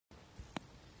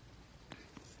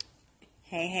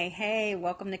Hey, hey, hey,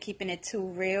 welcome to Keeping It Too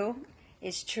Real.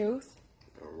 It's Truth.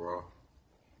 Raw.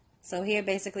 So here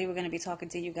basically we're going to be talking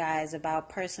to you guys about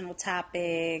personal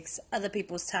topics, other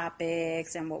people's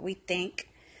topics, and what we think.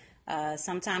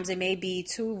 Sometimes it may be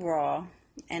too raw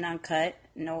and uncut,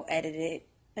 no edited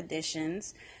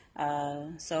additions.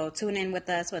 So tune in with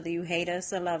us whether you hate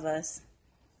us or love us.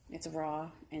 It's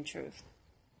raw and truth.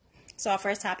 So our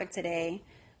first topic today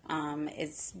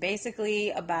is basically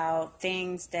about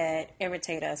things that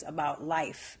irritate us about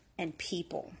life and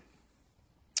people.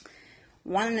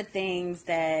 One of the things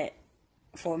that,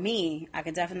 for me, I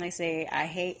could definitely say I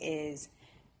hate is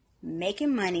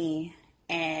making money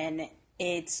and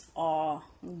it's all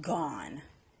gone.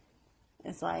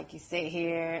 It's like you sit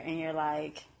here and you're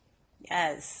like,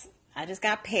 yes, I just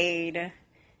got paid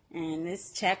and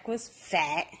this check was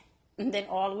fat. And then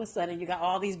all of a sudden you got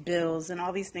all these bills and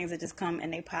all these things that just come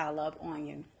and they pile up on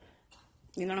you.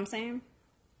 You know what I'm saying?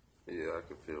 Yeah, I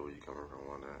can feel where you're coming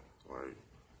from on that. Like,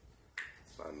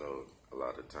 I know a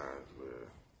lot of times where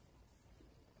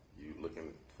you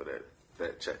looking for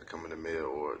that check to come in the mail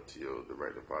or to your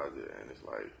direct deposit, and it's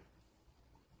like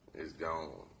it's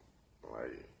gone.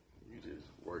 Like you just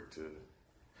work to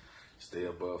stay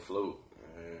above float,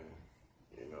 and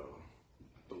you know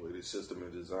the way the system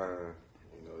is designed,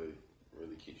 it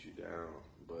really keeps you down.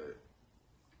 But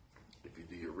if you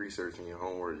do your research and your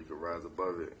homework, you can rise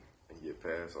above it and get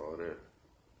past all that.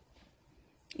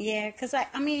 Yeah, because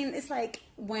I mean, it's like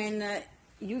when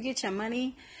you get your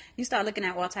money, you start looking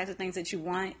at all types of things that you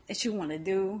want to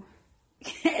do.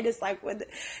 And it's like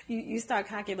you start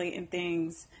calculating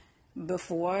things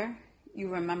before you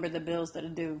remember the bills that are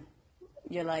due.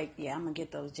 You're like, yeah, I'm going to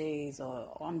get those J's,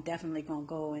 or I'm definitely going to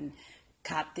go and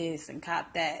cop this and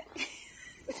cop that.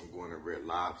 I'm going to Red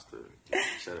Lobster, get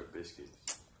cheddar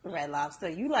biscuits. Red Lobster.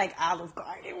 You like Olive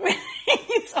Garden when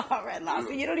it's all Red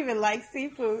Lobster. You don't even like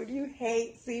seafood. You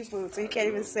hate seafood, so you can't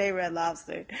even say Red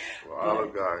Lobster. Well,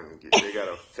 Olive Garden, they got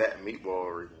a fat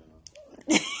meatball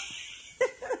right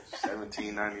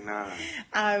 $17.99.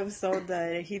 I'm so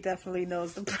done. He definitely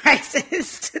knows the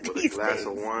prices to With these a glass things.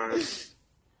 of wine.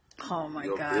 Oh my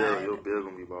your God. Your bill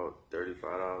gonna be about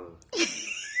 $35.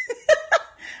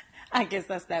 I guess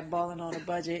that's that balling on a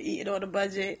budget, eating on a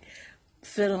budget,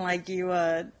 feeling like you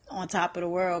on top of the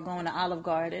world, going to Olive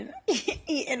Garden,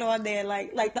 eating on there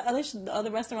like the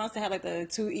other restaurants that have like the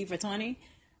 2 eat for 20.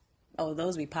 Oh,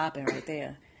 those be popping right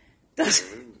there. Those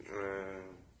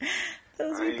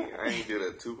I ain't get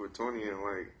a 2 for 20 in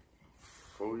like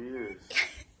 4 years.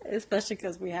 Especially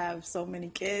because we have so many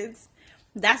kids.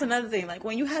 That's another thing. Like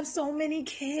when you have so many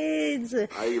kids,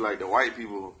 I eat like the white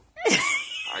people.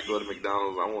 I go to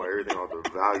McDonald's. I want everything off the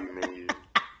value menu.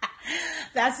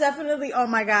 That's definitely. Oh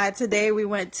my God! Today we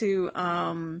went to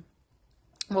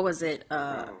what was it?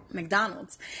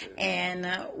 McDonald's, and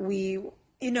we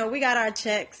got our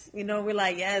checks. We're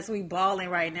like, yes, we balling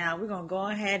right now. We're gonna go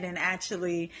ahead and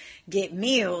actually get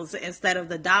meals instead of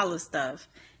the dollar stuff.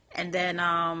 And then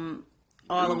all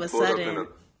of a sudden,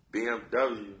 up in a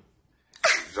BMW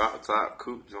drop top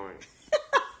coupe joint.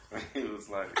 He was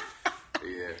like,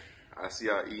 yeah. I see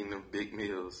y'all eating them big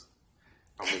meals.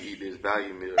 I'm going to eat this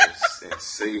value meal and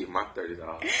save my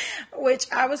 $30.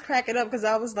 Which I was cracking up because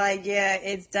I was like, yeah,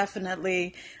 it's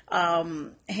definitely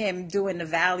him doing the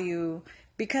value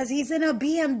because he's in a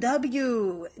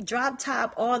BMW, drop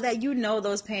top, all that.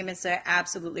 Those payments are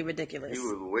absolutely ridiculous. He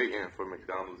was waiting for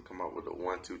McDonald's to come up with a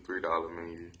 $1, $2, $3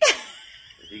 menu.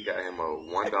 He got him a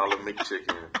 $1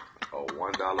 McChicken, a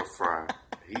 $1 fry.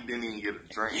 He didn't even get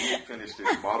a drink. He finished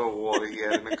his bottle of water he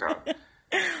had in the car.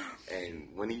 And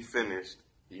when he finished,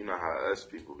 you know how us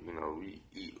people, we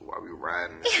eat while we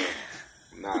riding and stuff.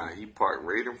 Nah, he parked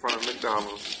right in front of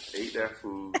McDonald's, ate that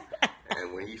food,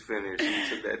 and when he finished, he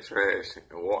took that trash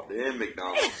and walked in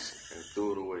McDonald's and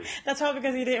threw it away. That's probably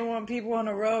because he didn't want people on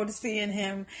the road seeing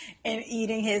him and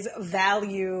eating his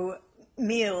value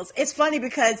meals. It's funny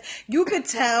because you could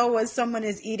tell when someone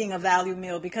is eating a value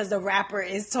meal because the wrapper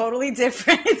is totally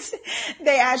different.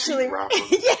 They actually,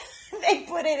 yeah, they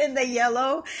put it in the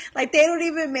yellow. Like they don't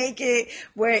even make it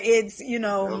where it's,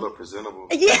 They'll look presentable.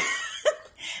 Yeah.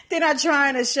 They're not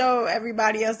trying to show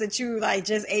everybody else that you like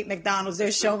just ate McDonald's.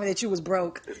 They're showing that you was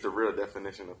broke. It's the real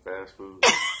definition of fast food.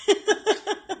 You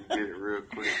get it real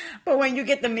quick. But when you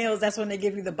get the meals, that's when they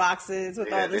give you the boxes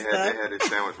with all this stuff. They had this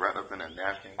sandwich wrapped up in a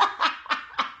napkin.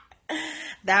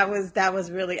 That was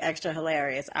really extra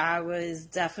hilarious. I was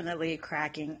definitely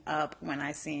cracking up when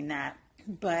I seen that.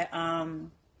 But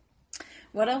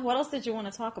what else did you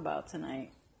want to talk about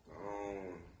tonight?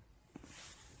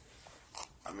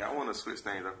 I want to switch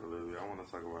things up a little bit. I want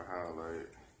to talk about how,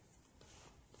 like,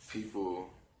 people,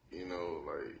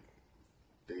 like,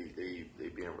 they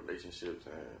be in relationships,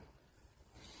 and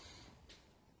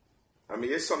I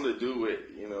mean it's something to do with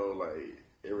like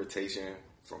irritation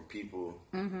from people.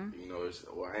 I ain't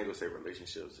gonna say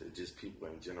relationships. It's just people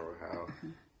in general. How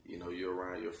you're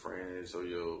around your friends or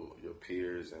your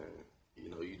peers, and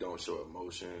you don't show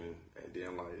emotion, and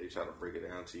then like they try to break it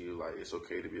down to you like it's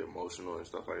okay to be emotional and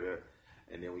stuff like that.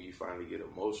 And then when you finally get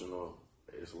emotional,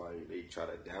 it's like they try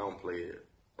to downplay it.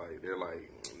 Like they're like,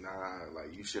 nah,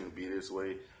 like you shouldn't be this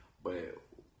way. But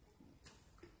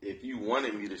if you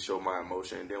wanted me to show my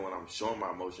emotion, and then when I'm showing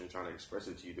my emotion, trying to express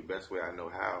it to you the best way I know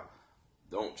how,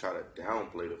 don't try to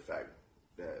downplay the fact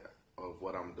that of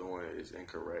what I'm doing is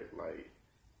incorrect. Like,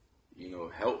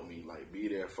 help me, like be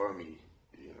there for me.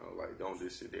 Like don't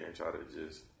just sit there and try to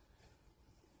just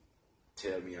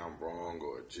tell me I'm wrong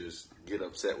or just get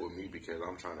upset with me because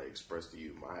I'm trying to express to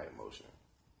you my emotion.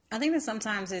 I think that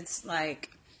sometimes it's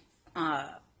like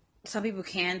some people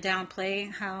can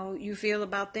downplay how you feel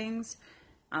about things,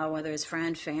 whether it's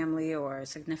friend, family, or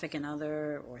significant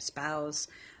other or spouse.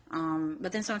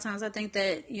 But then sometimes I think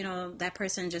that, that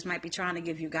person just might be trying to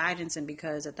give you guidance, and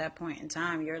because at that point in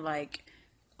time you're like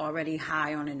already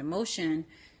high on an emotion,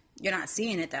 you're not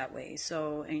seeing it that way.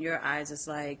 So in your eyes, it's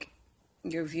like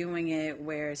you're viewing it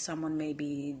where someone may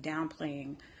be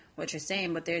downplaying what you're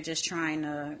saying, but they're just trying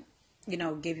to,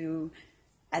 give you,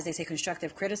 as they say,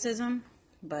 constructive criticism.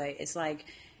 But it's like,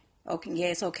 okay, yeah,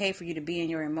 it's okay for you to be in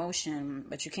your emotion,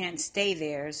 but you can't stay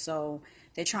there. So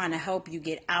they're trying to help you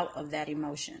get out of that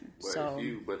emotion.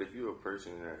 But if you're a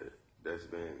person that's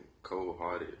been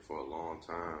cold-hearted for a long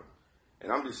time,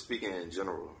 and I'm just speaking in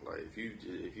general, like if you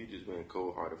just been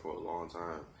cold-hearted for a long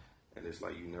time, and it's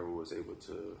like you never was able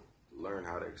to learn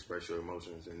how to express your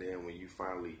emotions, and then when you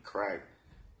finally crack,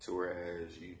 to whereas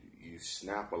you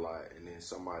snap a lot, and then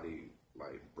somebody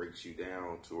like breaks you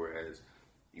down, to whereas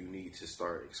you need to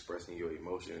start expressing your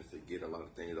emotions to get a lot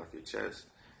of things off your chest,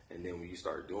 and then when you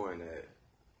start doing that,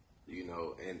 and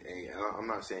I'm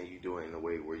not saying you do it in a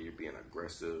way where you're being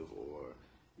aggressive or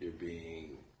you're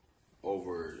being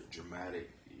over dramatic.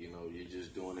 You're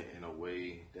just doing it in a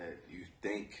way that you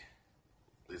think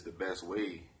is the best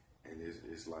way, and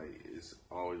it's like it's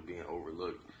always being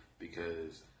overlooked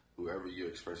because whoever you're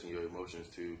expressing your emotions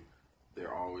to,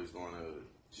 they're always going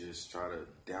to just try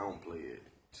to downplay it,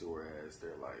 to whereas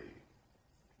they're like,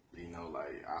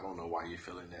 like, I don't know why you're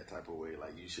feeling that type of way.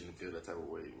 Like, you shouldn't feel that type of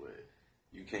way, but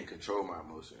you can't control my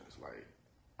emotions. Like,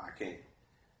 I can't,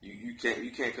 you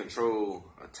can't control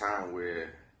a time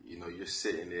where, you're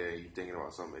sitting there and you're thinking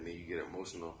about something, and then you get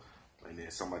emotional, and then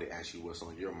somebody asks you what's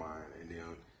on your mind, and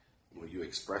then when you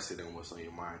express it and what's on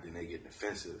your mind, then they get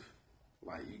defensive.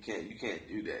 Like, you can't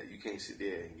do that. You can't sit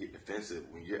there and get defensive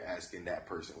when you're asking that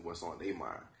person what's on their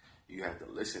mind. You have to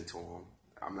listen to them.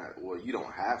 You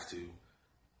don't have to,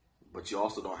 but you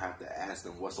also don't have to ask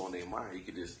them what's on their mind. You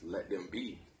can just let them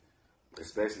be,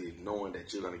 especially knowing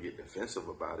that you're going to get defensive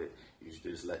about it. You should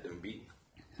just let them be.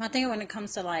 I think when it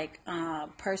comes to like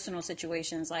personal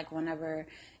situations, like whenever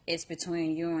it's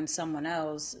between you and someone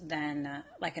else, then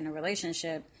like in a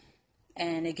relationship,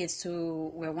 and it gets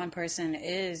to where one person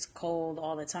is cold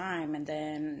all the time, and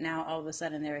then now all of a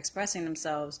sudden they're expressing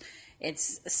themselves,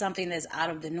 it's something that's out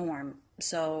of the norm.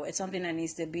 So it's something that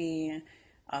needs to be,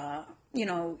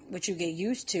 what you get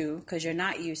used to because you're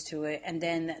not used to it. And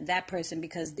then that person,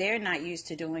 because they're not used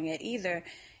to doing it either,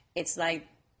 it's like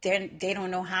they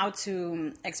don't know how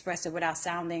to express it without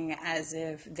sounding as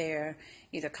if they're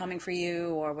either coming for you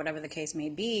or whatever the case may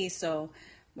be. So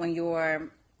when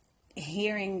you're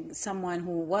hearing someone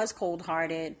who was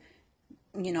cold-hearted,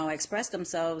 express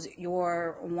themselves,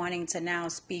 you're wanting to now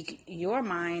speak your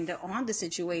mind on the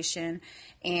situation,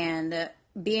 and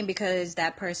because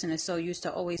that person is so used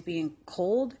to always being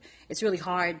cold, it's really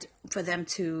hard for them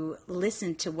to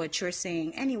listen to what you're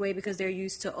saying anyway, because they're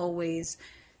used to always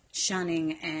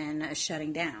shunning and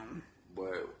shutting down.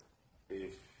 But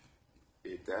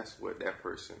if that's what that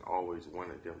person always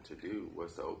wanted them to do,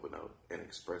 was to open up and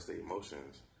express their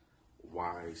emotions,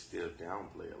 why still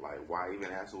downplay it? Like, why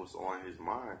even ask what's on his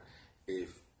mind if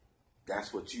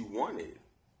that's what you wanted?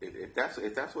 If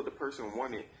that's what the person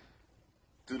wanted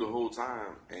through the whole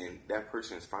time, and that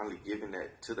person is finally giving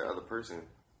that to the other person,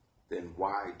 then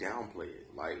why downplay it?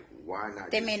 Like, why not?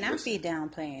 They may not be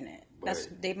downplaying it.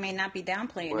 They may not be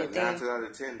downplaying it. But 9 out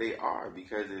of 10, they are,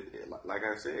 because like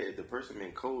I said, the person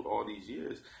been cold all these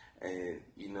years, and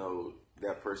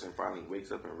that person finally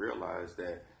wakes up and realizes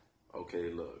that,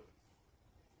 okay, look,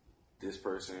 this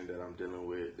person that I'm dealing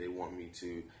with, they want me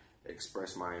to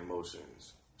express my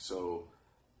emotions. So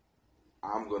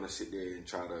I'm going to sit there and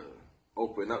try to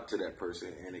open up to that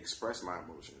person and express my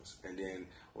emotions. And then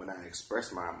when I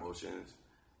express my emotions,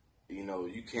 you know,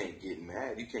 you can't get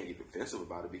mad, you can't get defensive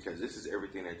about it because this is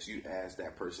everything that you asked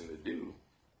that person to do.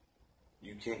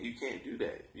 You can't do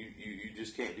that. You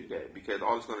just can't do that because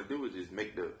all it's going to do is just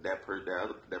make that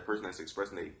person that's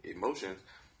expressing their emotions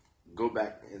go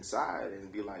back inside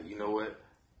and be like, you know what?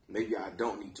 Maybe I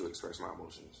don't need to express my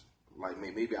emotions. Like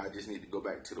maybe I just need to go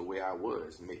back to the way I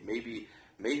was.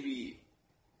 Maybe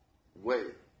what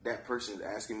that person is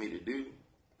asking me to do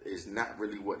is not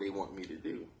really what they want me to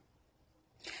do.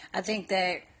 I think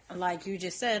that, like you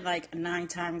just said, like 9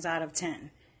 times out of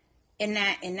 10, in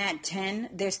that 10,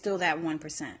 there's still that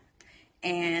 1%,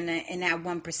 and in that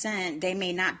 1%, they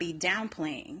may not be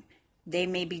downplaying. They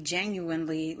may be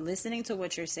genuinely listening to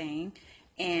what you're saying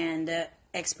and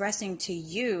expressing to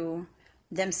you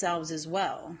themselves as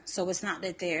well. So it's not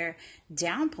that they're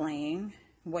downplaying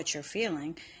what you're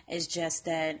feeling. It's just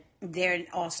that they're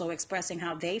also expressing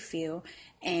how they feel,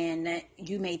 and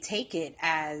you may take it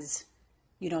as,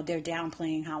 you know, they're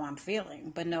downplaying how I'm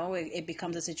feeling. But no, it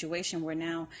becomes a situation where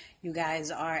now you guys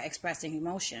are expressing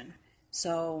emotion.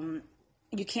 So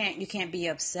you can't be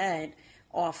upset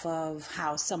off of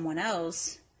how someone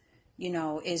else, you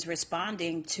know, is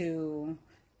responding to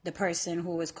the person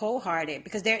who is cold-hearted,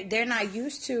 because they're not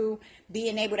used to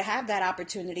being able to have that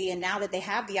opportunity. And now that they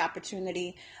have the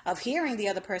opportunity of hearing the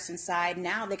other person's side,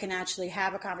 now they can actually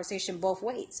have a conversation both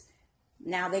ways.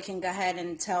 Now they can go ahead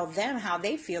and tell them how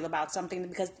they feel about something,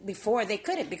 because before they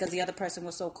couldn't, because the other person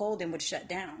was so cold and would shut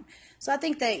down. So I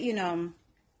think that, you know,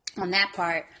 on that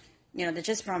part, you know, that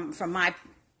just from my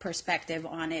perspective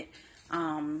on it,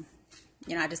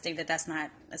 you know, I just think that that's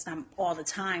not all the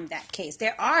time that case.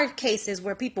 There are cases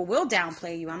where people will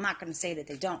downplay you. I'm not going to say that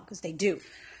they don't, because they do.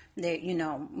 They, you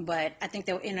know, but I think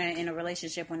that in a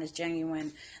relationship, when it's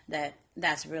genuine,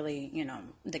 that's really, you know,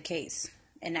 the case.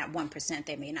 In that 1%,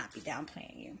 they may not be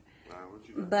downplaying you.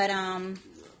 But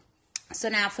so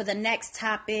now for the next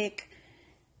topic,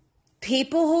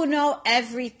 people who know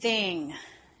everything.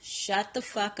 Shut the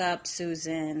fuck up,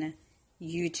 Susan.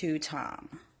 You too,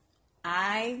 Tom.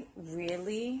 I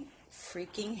really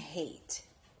freaking hate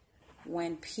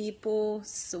when people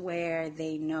swear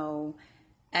they know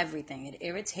everything. It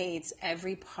irritates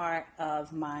every part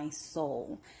of my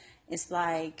soul. It's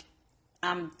like,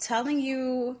 I'm telling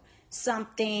you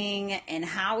something and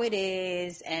how it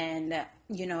is, and,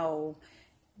 you know,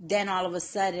 then all of a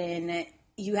sudden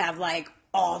you have like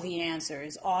all the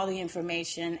answers, all the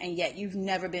information, and yet you've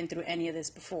never been through any of this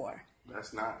before.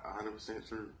 That's not 100%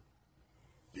 true.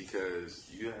 Because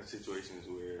you have situations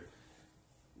where,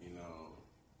 you know,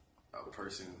 a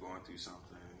person is going through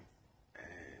something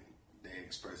and they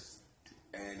express,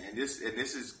 and this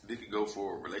could go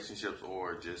for relationships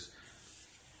or just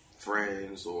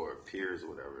friends or peers or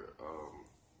whatever.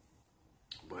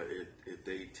 But if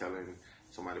they telling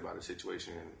somebody about a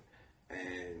situation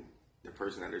and the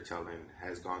person that they're telling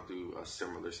has gone through a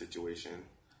similar situation,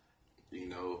 you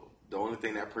know, the only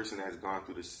thing that person has gone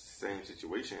through the same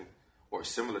situation or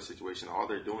similar situation, all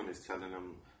they're doing is telling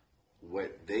them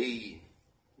what they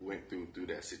went through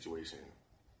that situation.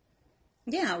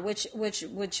 Yeah, which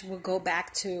will go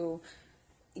back to,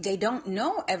 they don't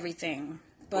know everything.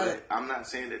 But I'm not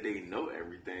saying that they know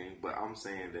everything, but I'm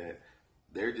saying that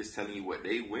they're just telling you what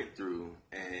they went through,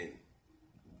 and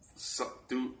so,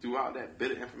 throughout that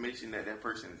bit of information that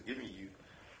person is giving you,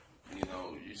 you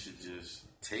know, you should just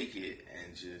take it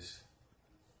and just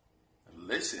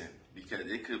listen, because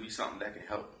it could be something that can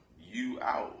help you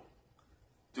out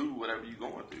through whatever you're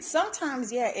going through.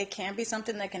 Sometimes, yeah, it can be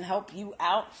something that can help you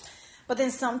out. But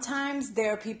then sometimes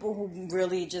there are people who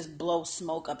really just blow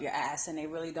smoke up your ass and they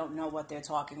really don't know what they're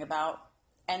talking about.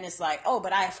 And it's like, oh,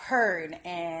 but I've heard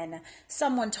and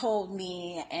someone told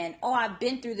me, and oh, I've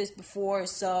been through this before.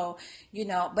 So, you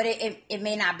know, but it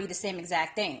may not be the same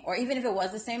exact thing. Or even if it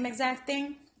was the same exact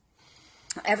thing,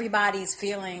 everybody's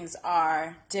feelings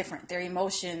are different. Their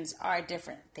emotions are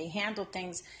different. They handle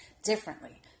things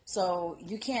differently. So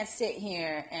you can't sit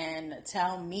here and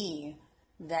tell me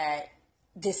that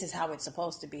this is how it's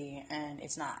supposed to be, and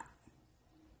it's not.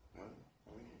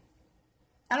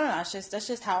 I don't know. That's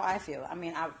just how I feel. I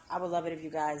mean, I would love it if you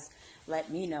guys let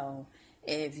me know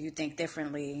if you think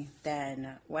differently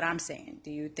than what I'm saying.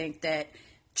 Do you think that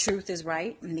truth is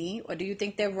right, me, or do you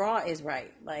think that raw is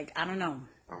right? Like, I don't know.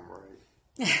 I'm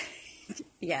right.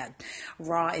 Yeah,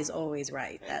 raw is always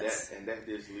right. And that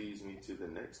just leads me to the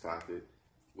next topic,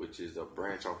 which is a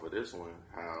branch off of this one,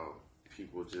 how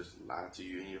people just lie to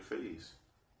you in your face.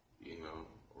 You know,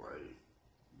 like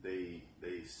they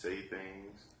say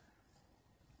things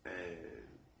and,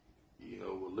 you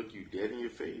know, will look you dead in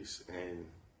your face and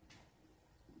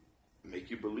make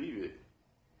you believe it.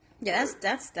 Yeah,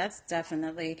 that's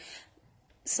definitely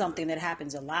something that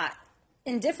happens a lot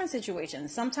in different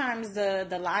situations. Sometimes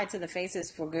the lie to the face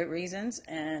is for good reasons,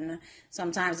 and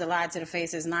sometimes the lie to the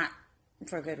face is not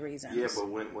for good reasons. Yeah, but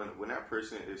when that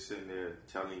person is sitting there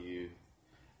telling you,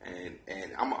 and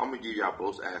I'm gonna give y'all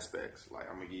both aspects. Like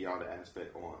I'm gonna give y'all the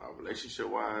aspect on a relationship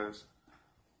wise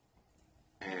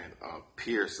and a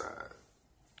peer side.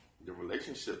 The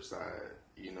relationship side,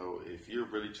 you know, if you're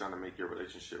really trying to make your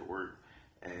relationship work,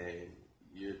 and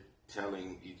you're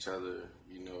telling each other,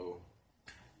 you know,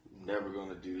 never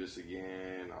gonna do this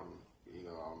again.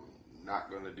 I'm not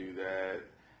gonna do that.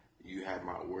 You have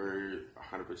my word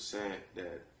 100%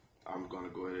 that I'm gonna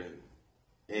go ahead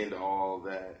and end all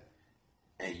that,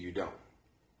 and you don't.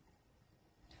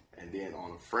 And then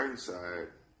on the friend side,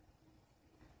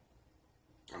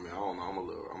 I mean, I don't know.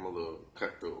 I'm a little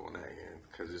cutthroat on that end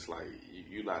because it's like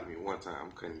you lied to me one time,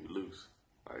 I'm cutting you loose.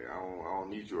 Like I don't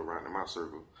need you around in my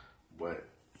circle. But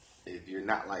if you're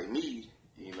not like me,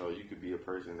 you know, you could be a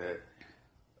person that,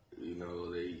 you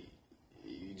know,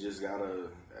 you just gotta.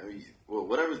 I mean, well,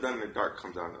 whatever's done in the dark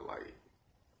comes out in the light.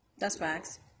 That's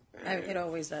facts. It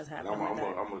always does happen.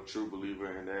 I'm a true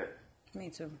believer in that. Me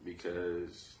too.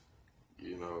 Because,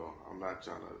 you know, I'm not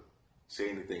trying to say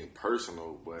anything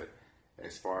personal, but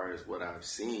as far as what I've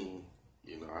seen,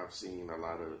 you know, I've seen a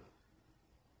lot of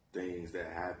things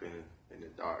that happen in the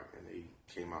dark and they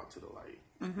came out to the light.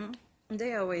 Mm-hmm.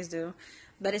 They always do.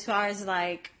 But as far as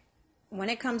like, when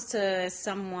it comes to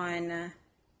someone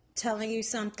telling you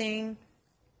something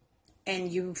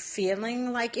and you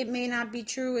feeling like it may not be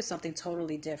true, it's something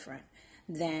totally different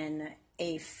than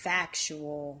a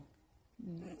factual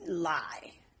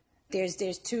lie. There's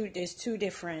two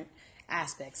different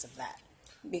aspects of that.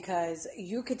 Because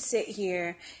you could sit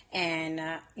here and,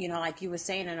 you know, like you were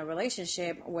saying in a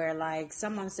relationship where like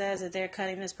someone says that they're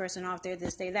cutting this person off, they're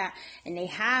this, they that, and they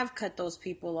have cut those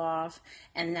people off,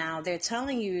 and now they're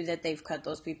telling you that they've cut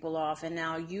those people off, and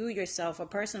now you yourself are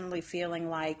personally feeling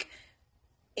like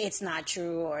it's not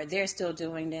true or they're still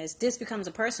doing this. This becomes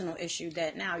a personal issue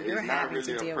that now you're having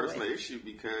to deal with. It's not really a personal issue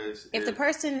because if the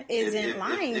person isn't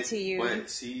lying to you.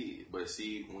 But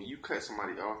see, when you cut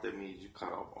somebody off, that means you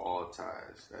cut off all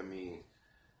ties. That means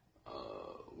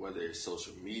whether it's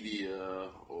social media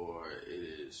or it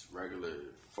is regular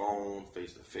phone,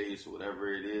 face to face,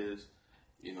 whatever it is.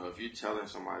 You know, if you're telling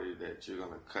somebody that you're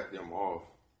gonna cut them off,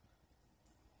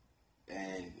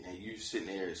 and you sitting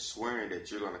there swearing that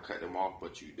you're going to cut them off,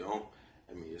 but you don't,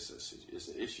 I mean, it's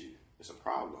an issue. It's a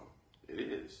problem. It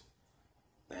is.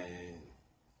 And,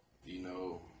 you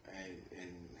know,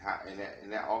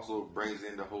 and that also brings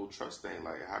in the whole trust thing.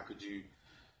 Like, how could you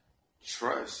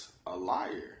trust a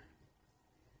liar?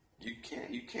 You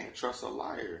can't trust a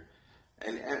liar.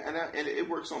 And it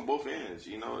works on both ends.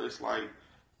 You know, it's like,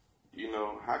 you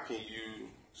know, how can you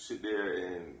sit there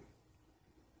and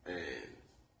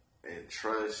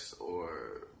trust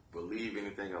or believe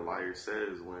anything a liar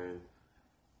says when,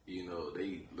 you know,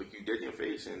 they look you dead in your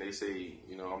face and they say,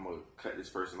 you know, I'm going to cut this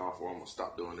person off, or I'm going to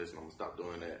stop doing this and I'm going to stop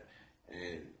doing that.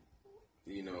 And,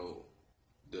 you know,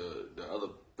 the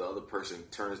other person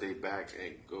turns their back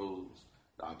and goes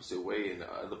the opposite way, and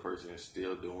the other person is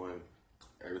still doing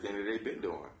everything that they've been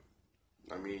doing.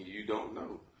 I mean, you don't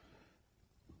know.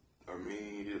 I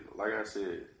mean, like I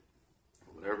said,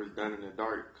 whatever's done in the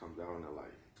dark comes out in the light.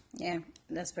 Yeah,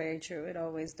 that's very true. It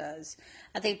always does.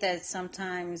 I think that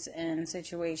sometimes in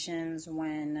situations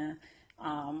when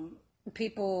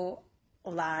people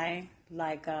lie,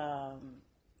 like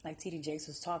TD Jakes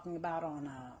was talking about on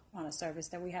a service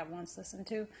that we had once listened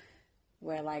to,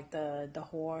 where like the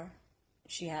whore,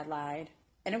 she had lied,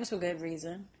 and it was for good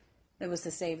reason. It was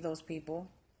to save those people,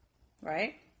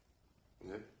 right?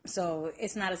 Yeah. So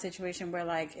it's not a situation where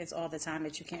like it's all the time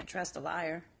that you can't trust a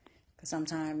liar.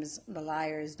 Sometimes the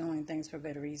liar is doing things for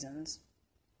good reasons.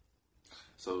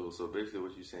 So basically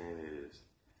what you're saying is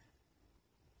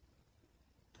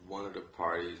one of the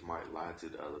parties might lie to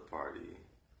the other party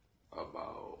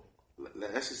about,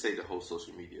 let's just say the whole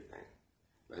social media thing.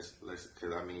 Let's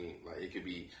because I mean, like it could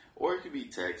be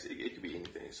text, it could be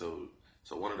anything. So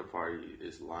one of the parties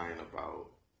is lying about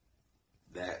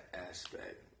that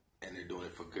aspect, and they're doing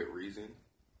it for good reason.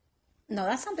 No,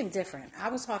 that's something different. I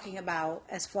was talking about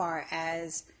as far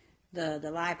as the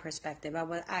lie perspective.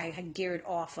 I had geared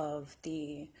off of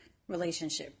the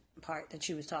relationship part that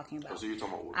you was talking about. Oh, so you're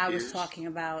talking about I was talking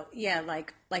about, yeah,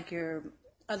 like your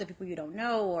other people you don't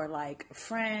know, or like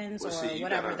friends, or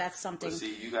whatever. That's something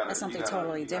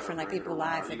totally different. Like people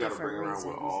lie for different reasons.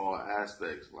 With all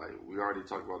aspects. Like we already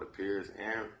talked about the peers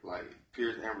and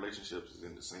relationships is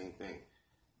in the same thing.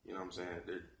 You know what I'm saying?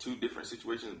 They're two different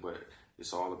situations, but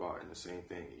it's all about in the same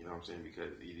thing. You know what I'm saying?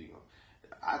 Because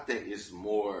I think it's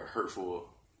more hurtful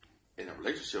in a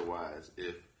relationship wise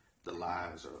if the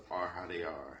lies are how they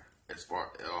are. As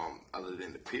far other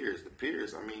than the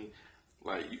peers, I mean,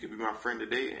 like you could be my friend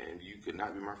today and you could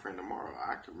not be my friend tomorrow.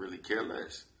 I could really care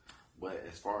less. But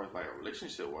as far as like a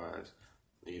relationship wise,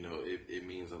 it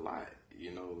means a lot.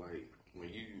 Like when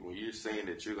you're saying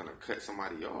that you're gonna cut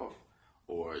somebody off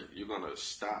or you're gonna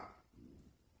stop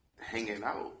hanging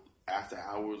out after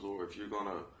hours, or if you're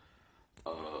gonna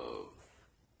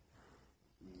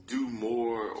do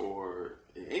more or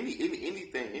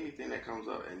anything that comes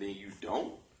up, and then you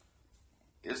don't,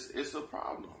 it's a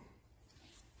problem.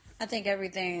 I think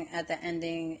everything at the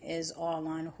ending is all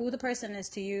on who the person is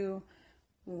to you,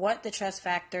 what the trust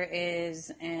factor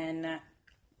is, and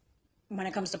when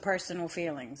it comes to personal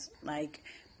feelings, like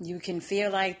you can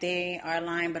feel like they are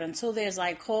lying, but until there's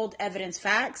like cold evidence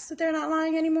facts that they're not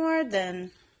lying anymore, then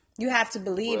you have to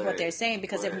believe what they're saying,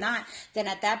 because if not, then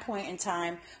at that point in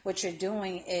time, what you're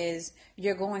doing is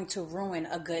you're going to ruin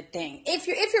a good thing. If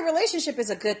your relationship is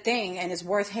a good thing and is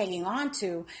worth hanging on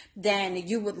to, then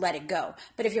you would let it go.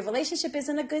 But if your relationship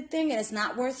isn't a good thing and it's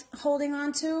not worth holding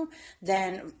on to,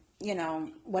 then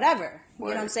whatever. You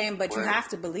know what I'm saying? But you have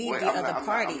to believe the other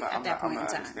party at that point in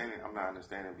time. I'm not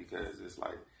understanding, because it's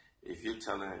like if you're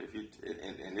telling,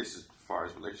 and this is as far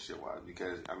as relationship wise,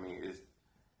 because I mean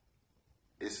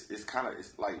it's kind of,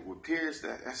 it's like with peers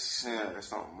that's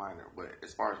something minor, but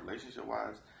as far as relationship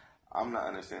wise, I'm not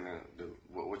understanding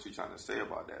what you're trying to say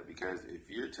about that, because if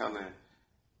you're telling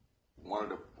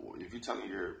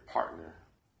your partner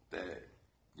that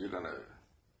you're gonna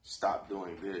stop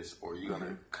doing this, or you're going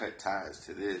to cut ties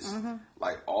to this,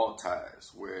 like all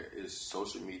ties, where it's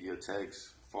social media,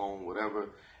 text, phone, whatever,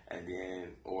 and then,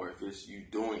 or if it's you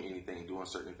doing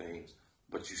certain things,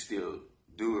 but you still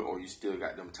do it, or you still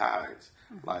got them ties,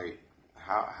 like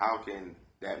how can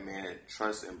that man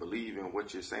trust and believe in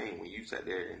what you're saying when you sat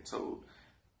there and told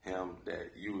him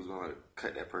that you was going to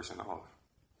cut that person off?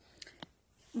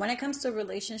 When it comes to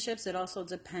relationships, it also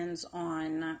depends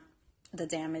on the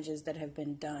damages that have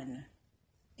been done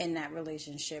in that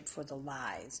relationship for the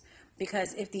lies.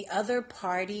 Because if the other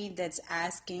party that's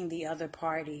asking the other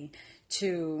party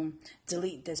to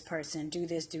delete this person, do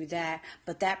this, do that,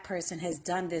 but that person has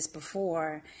done this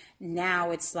before,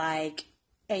 now it's like,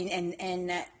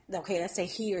 and okay, let's say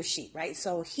he or she, right?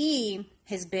 So he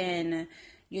has been,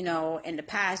 in the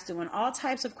past doing all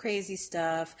types of crazy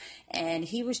stuff, and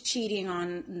he was cheating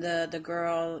on the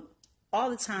girl all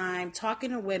the time, talking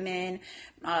to women,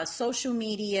 social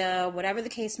media, whatever the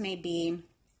case may be.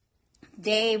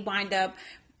 They wind up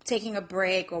taking a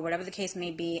break or whatever the case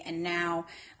may be, and now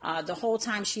the whole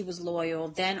time she was loyal.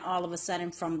 Then all of a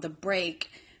sudden from the break,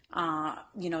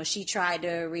 she tried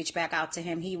to reach back out to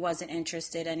him. He wasn't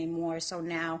interested anymore. So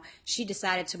now she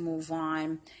decided to move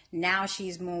on. Now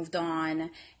she's moved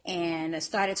on and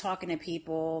started talking to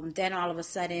people. Then all of a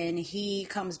sudden he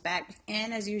comes back,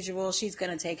 and as usual, she's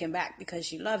going to take him back because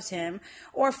she loves him,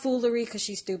 or foolery because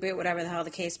she's stupid, whatever the hell the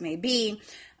case may be.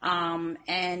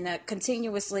 And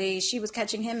continuously she was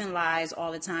catching him in lies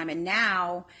all the time. And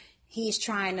now he's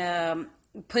trying to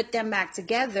put them back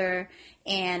together,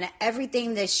 and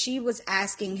everything that she was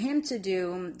asking him to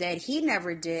do that he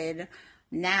never did,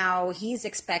 now he's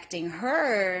expecting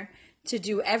her to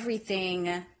do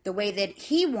everything the way that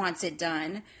he wants it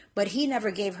done, but he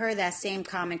never gave her that same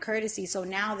common courtesy. So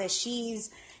now that she's,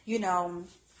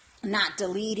 not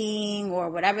deleting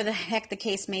or whatever the heck the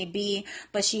case may be,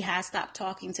 but she has stopped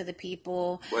talking to the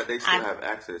people. But they still have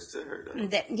access to her, though.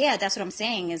 That's what I'm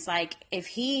saying. Is like, if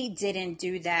he didn't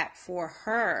do that for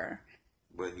her,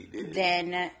 but he did.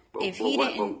 Then but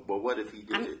what if he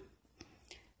did it?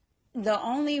 The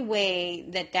only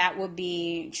way that would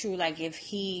be true, like if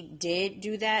he did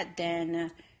do that,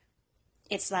 then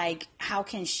it's like, how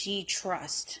can she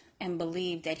trust and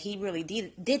believe that he really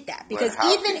did that? Because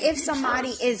even if somebody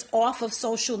is off of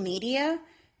social media,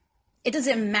 it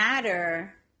doesn't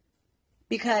matter,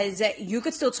 because you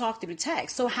could still talk through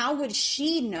text. So how would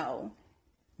she know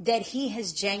that he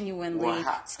has genuinely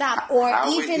stopped? Or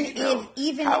how would he know?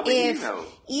 How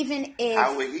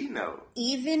would he know?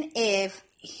 Even if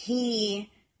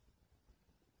he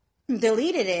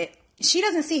deleted it, she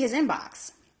doesn't see his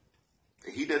inbox.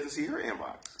 He doesn't see her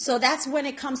inbox. So that's when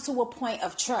it comes to a point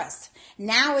of trust.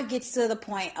 Now it gets to the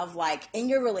point of, like, in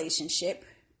your relationship,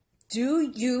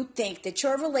 do you think that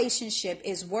your relationship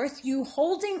is worth you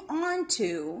holding on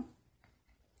to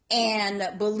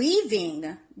and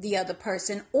believing the other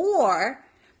person, or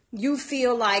you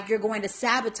feel like you're going to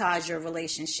sabotage your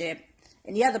relationship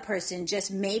and the other person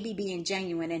just maybe being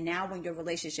genuine. And now when your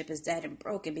relationship is dead and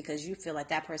broken because you feel like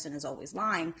that person is always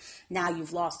lying, now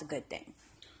you've lost a good thing.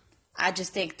 I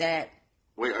just think that.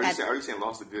 Wait, are you saying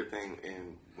lost a good thing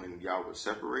in when y'all were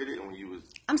separated and when you was?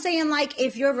 I'm saying, like,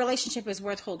 if your relationship is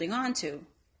worth holding on to.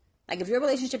 Like, if your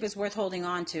relationship is worth holding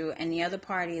on to and the other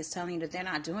party is telling you that they're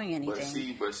not doing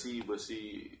anything. But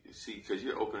see, because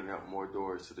you're opening up more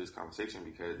doors to this conversation,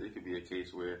 because it could be a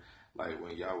case where, like,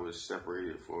 when y'all was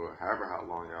separated for however how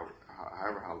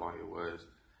long it was,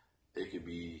 it could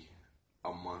be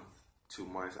a month, 2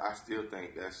 months. I still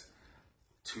think that's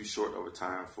too short of a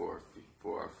time for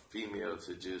a female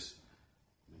to just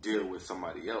deal with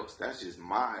somebody else. That's just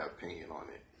my opinion on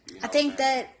it. You know I think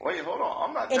that. Wait, hold on.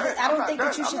 I'm not done. I don't think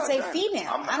that you should say female.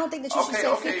 I don't think that you should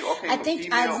say female. I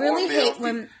think I really hate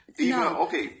when. No,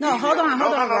 hold on,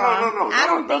 Ron. I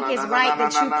don't think it's right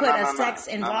that you put a sex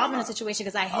involved in a situation,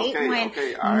 because I hate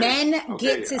when men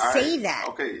get to say that.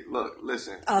 Okay, look,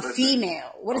 listen.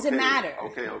 Female. What does it matter?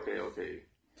 Okay.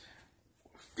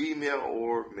 Female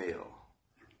or male,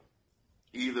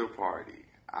 either party.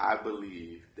 I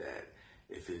believe that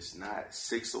if it's not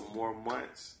 6 or more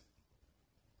months.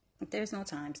 There's no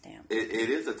timestamp.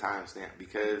 It is a timestamp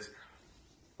because,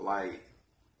 like,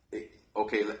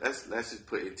 let's just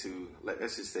put it to,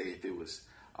 let's just say if it was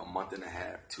a month and a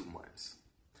half, 2 months,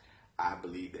 I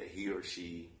believe that he or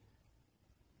she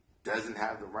doesn't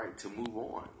have the right to move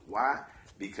on. Why?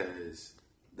 Because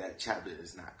that chapter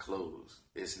is not closed.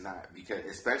 It's not, because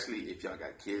especially if y'all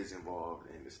got kids involved,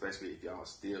 and especially if y'all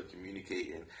still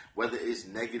communicating, whether it's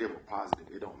negative or positive,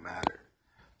 it don't matter.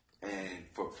 And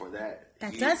for that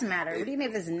does matter. What do you mean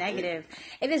if it's negative?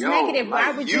 If it's negative, why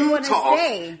would you want to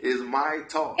stay? It's my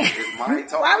talk. It's my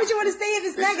talk. Why would you want to stay if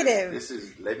it's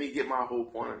negative? Let me get my whole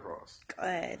point across. Go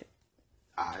ahead.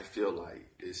 I feel like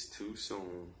it's too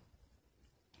soon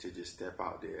to just step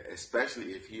out there,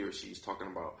 especially if he or she's talking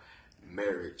about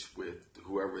marriage with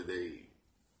whoever they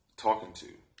talking to.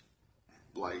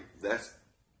 Like, that's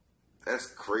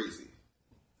crazy.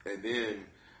 And then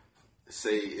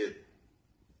say if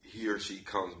he or she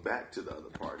comes back to the other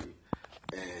party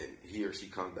and he or she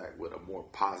comes back with a more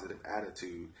positive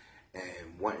attitude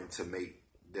and wanting to make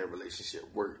their relationship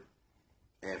work,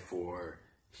 and for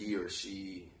he or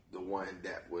she, the one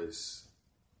that was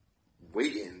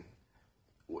waiting,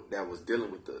 that was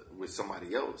dealing with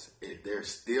somebody else, if they're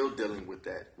still dealing with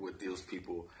those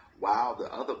people while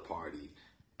the other party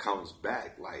comes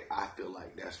back, like, I feel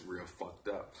like that's real fucked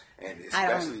up. And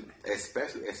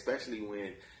especially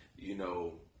when, you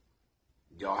know,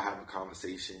 y'all have a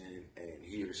conversation and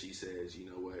he or she says, you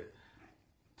know what,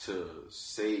 to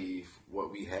save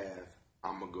what we have,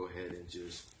 I'm going to go ahead and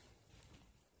just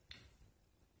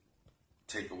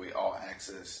take away all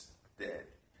access that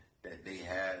they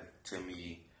have to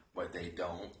me, but they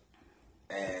don't.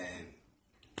 And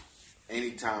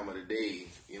any time of the day,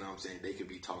 you know what I'm saying, they could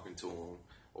be talking to him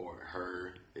or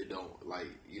her. It don't, like,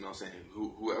 you know what I'm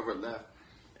saying, whoever left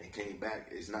and came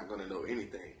back is not going to know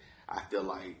anything. I feel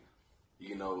like,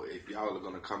 you know, if y'all are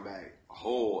going to come back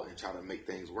whole and try to make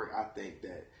things work, I think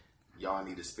that y'all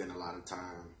need to spend a lot of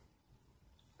time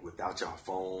without y'all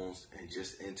phones and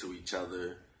just into each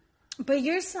other. But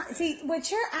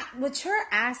what you're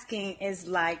asking is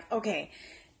like, okay,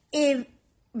 if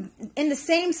in the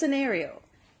same scenario,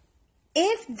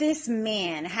 if this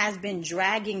man has been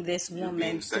dragging this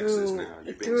woman through,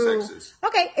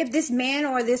 okay, if this man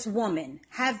or this woman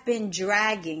have been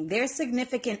dragging their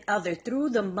significant other through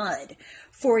the mud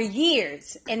for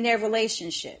years in their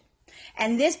relationship,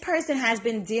 and this person has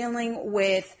been dealing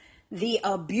with the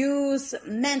abuse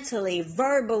mentally,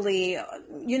 verbally,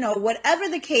 you know, whatever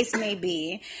the case may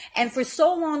be. And for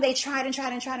so long, they tried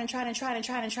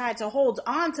to hold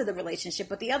on to the relationship,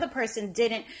 but the other person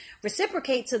didn't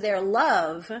reciprocate to their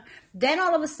love. Then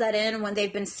all of a sudden, when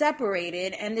they've been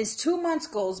separated and this 2 months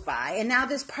goes by, and now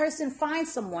this person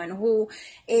finds someone who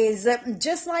is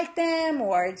just like them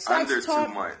or starts under to talk.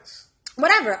 2 months.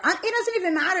 Whatever. It doesn't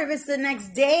even matter if it's the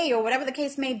next day or whatever the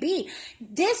case may be.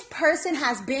 This person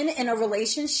has been in a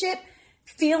relationship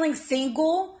feeling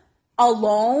single,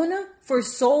 alone for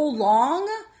so long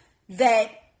that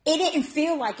it didn't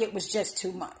feel like it was just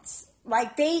 2 months.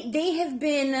 Like they have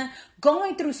been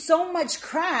going through so much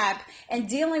crap and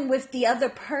dealing with the other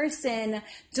person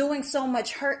doing so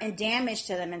much hurt and damage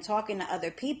to them and talking to other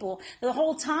people. The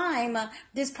whole time,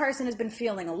 this person has been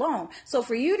feeling alone. So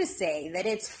for you to say that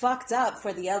it's fucked up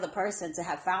for the other person to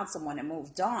have found someone and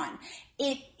moved on,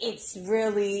 it just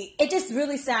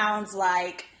really sounds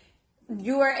like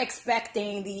you are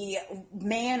expecting the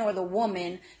man or the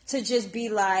woman to just be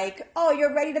like, oh,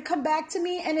 you're ready to come back to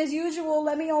me? And as usual,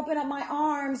 let me open up my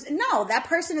arms. No, that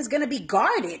person is going to be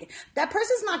guarded. That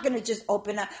person's not going to just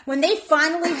open up. When they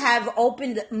finally have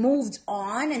moved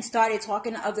on and started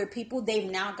talking to other people, they've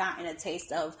now gotten a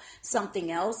taste of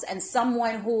something else. And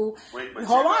someone who,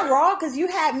 hold on, Raw, because you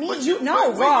had me, you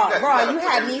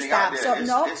had me stop. So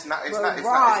no,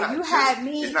 Raw, you had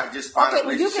me. It's not just okay,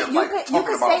 well, you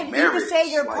could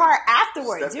say your part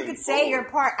afterwards. You could say your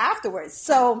part afterwards.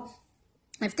 So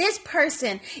if this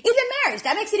person, even marriage,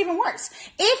 that makes it even worse.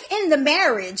 If in the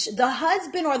marriage, the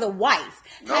husband or the wife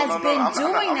has been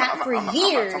doing that for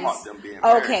years. I'm not talking about them being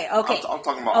okay. married. I'm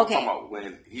talking about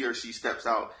when he or she steps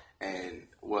out and,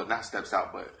 well, not steps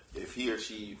out, but if he or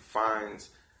she finds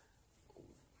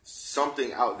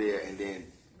something out there and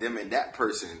then them and that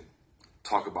person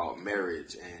talk about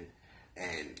marriage and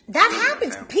that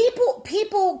happens.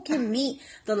 People can meet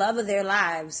the love of their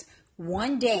lives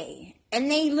one day and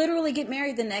they literally get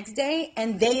married the next day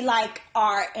and they like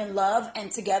are in love and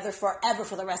together forever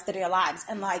for the rest of their lives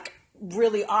and like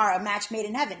really are a match made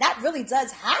in heaven. That really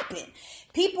does happen.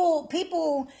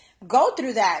 People go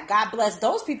through that. God bless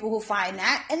those people who find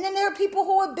that. And then there are people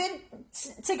who have been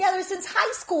together since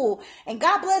high school. And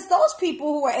God bless those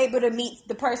people who were able to meet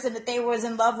the person that they was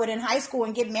in love with in high school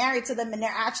and get married to them. And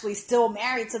they're actually still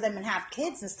married to them and have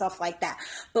kids and stuff like that.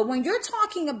 But when you're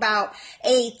talking about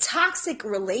a toxic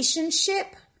relationship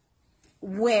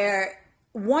where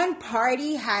one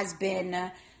party has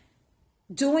been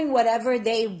doing whatever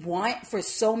they want for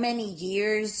so many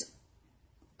years,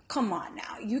 come on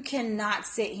now. You cannot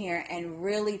sit here and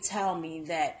really tell me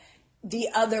that the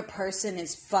other person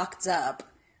is fucked up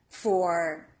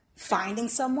for finding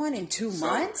someone in 2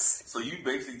 months. So you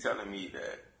basically telling me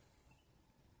that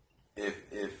if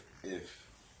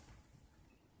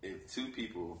two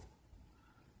people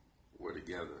were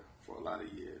together for a lot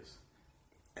of years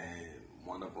and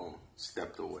one of them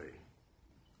stepped away,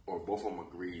 or both of them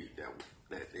agreed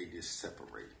that they just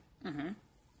separated, and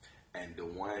the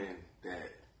one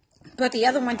that but the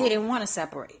other one didn't want to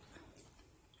separate.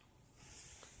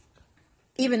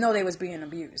 Even though they was being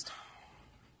abused.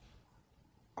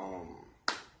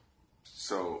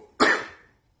 So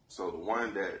the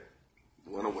one that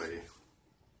went away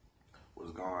was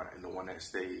gone, and the one that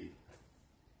stayed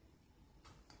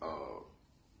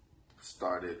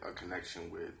started a connection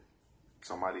with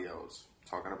somebody else,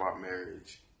 talking about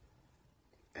marriage,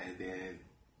 and then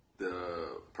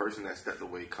the person that stepped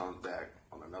away comes back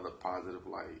on another positive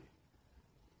light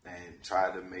and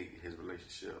try to make his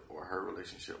relationship or her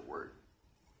relationship work.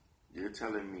 You're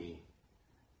telling me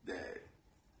that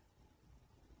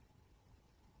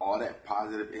all that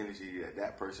positive energy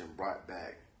that person brought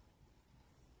back,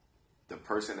 the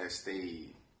person that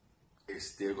stayed is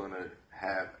still going to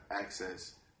have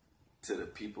access to the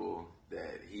people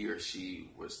that he or she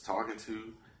was talking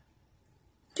to?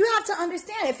 You have to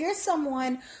understand, if you're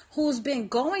someone who's been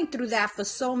going through that for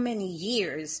so many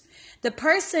years, the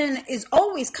person is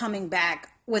always coming back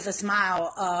with a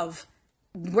smile of,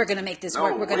 we're going to make this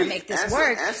work. We're going to make this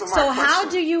work. So how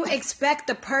do you expect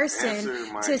the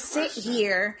person to sit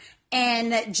here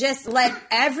and just let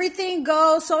everything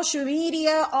go, social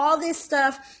media, all this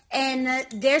stuff, and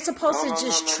they're supposed to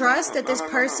just trust that this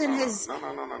person is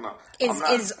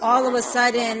all of a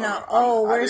sudden, we're